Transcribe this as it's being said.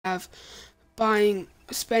have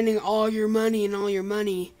spending all your money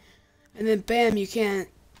and then bam, you can't.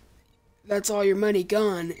 That's all your money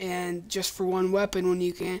gone, and just for one weapon when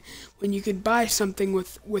you can buy something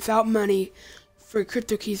without money for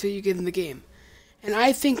crypto keys that you get in the game. And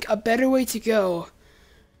I think a better way to go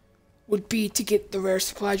would be to get the rare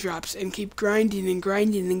supply drops and keep grinding and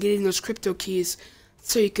getting those crypto keys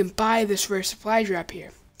so you can buy this rare supply drop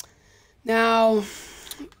here. Now,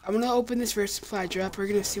 I'm going to open this rare supply drop. We're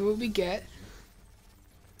going to see what we get.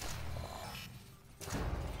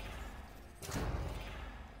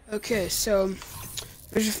 Okay, so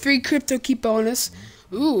there's a free crypto key bonus.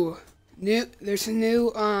 Ooh, there's a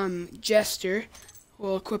new Jester.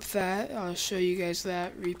 We'll equip that. I'll show you guys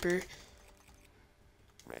that, Reaper.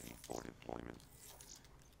 Ready for deployment.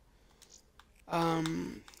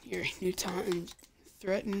 Here, new taunt and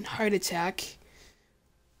threaten heart attack.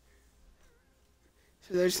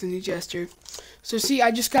 So there's the new Jester. So see,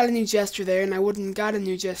 I just got a new Jester there, and I wouldn't got a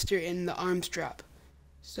new Jester in the arms drop.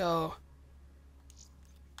 So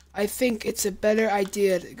I think it's a better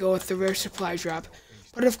idea to go with the rare supply drop.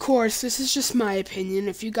 But of course, this is just my opinion.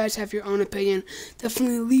 If you guys have your own opinion,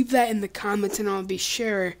 definitely leave that in the comments and I'll be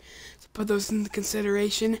sure to put those into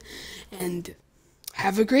consideration. And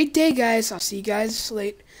have a great day, guys. I'll see you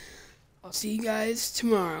guys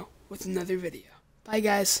tomorrow with another video. Bye,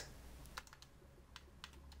 guys.